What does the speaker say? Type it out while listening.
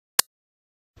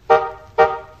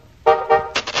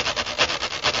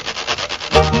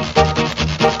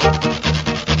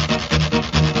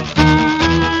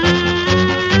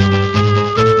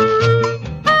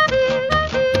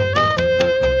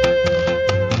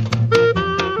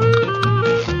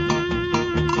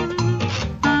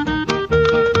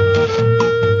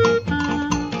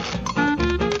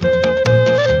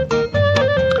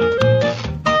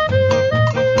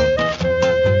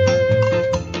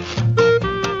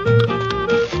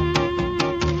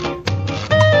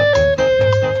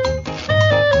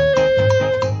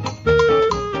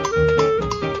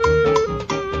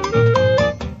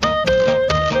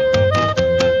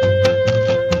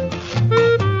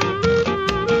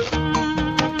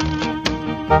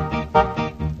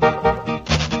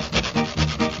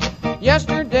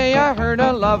heard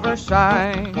a lover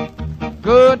sigh,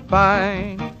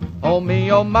 goodbye, oh me,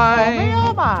 oh my. Oh me,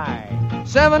 oh my.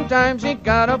 7 times he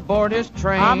got aboard his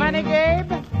train. How many,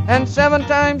 Gabe? And 7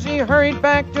 times he hurried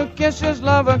back to kiss his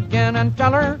love again and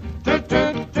tell her, Toot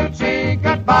Toot Tootsie,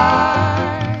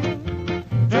 goodbye.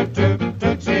 Toot Toot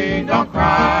Tootsie, don't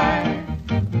cry.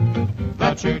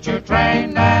 The choo-choo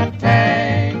train that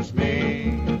takes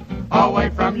me away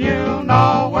from you,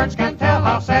 no words can tell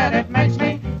how sad it makes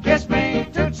me. Kiss me,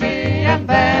 Tootsie, and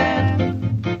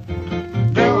then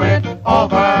do it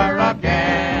over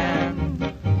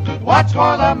again. Watch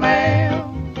for the